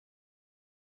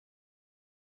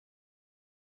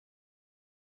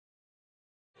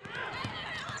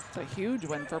It's a huge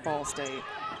win for Ball State.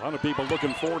 A lot of people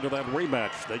looking forward to that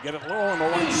rematch. They get it low on the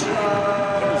right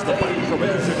side. There's the bite from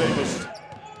Asia Davis.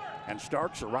 And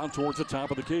Starks around towards the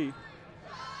top of the key.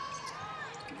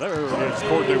 There is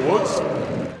Courtney Woods.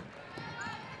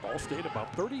 Ball State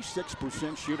about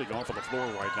 36% shooting off of the floor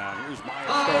right now. Here's Maya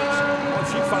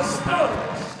Starks. She found the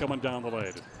path coming down the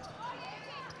lane.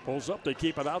 Pulls up, they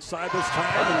keep it outside this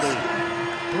time, and the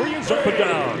three is up and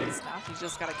down. Now she's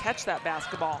just got to catch that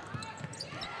basketball.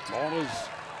 Ball is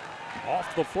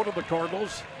off the foot of the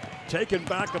Cardinals. Taken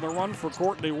back on the run for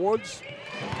Courtney Woods.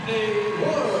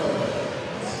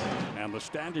 And the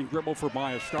standing dribble for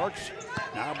Maya Starks.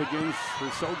 Now begins her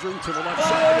sojourn to the left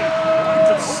side.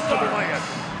 And to the lane.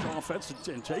 Offense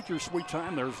and take your sweet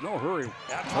time. There's no hurry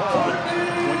at all.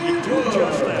 When you do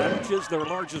just that, which is their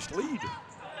largest lead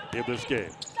in this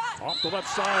game. Off the left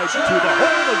side to the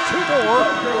hole and two more.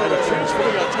 And a chance for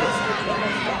the Elks.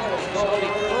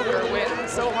 Kroger went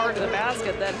so hard to the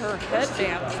basket that her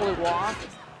headband flew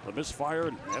off. The misfire,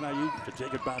 and NIU to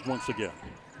take it back once again.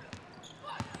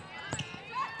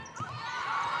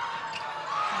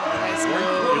 Nice In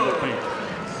move. the paint.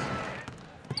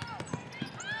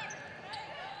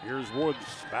 Here's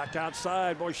Woods back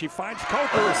outside. Boy, she finds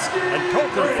Coker, and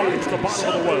Coker finds the bottom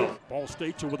of the well. Ball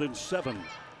State to within 7.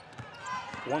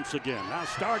 Once again. Now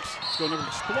Starks going to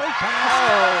explode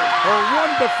past her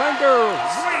one defender. Way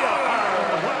up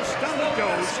high. The last down it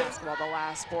goes. Well, the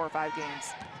last 4 or 5 games.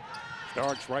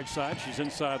 Starks right side. She's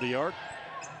inside the arc.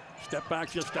 Step back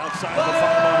just outside the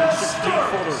foul line.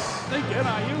 16-footer. I think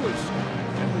NIU is,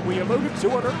 and we alluded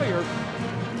to it earlier,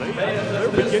 they're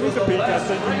beginning to peak, I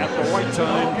think, at the right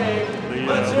time.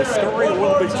 The story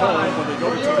will be told when they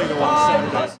go to Toledo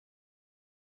on Saturday.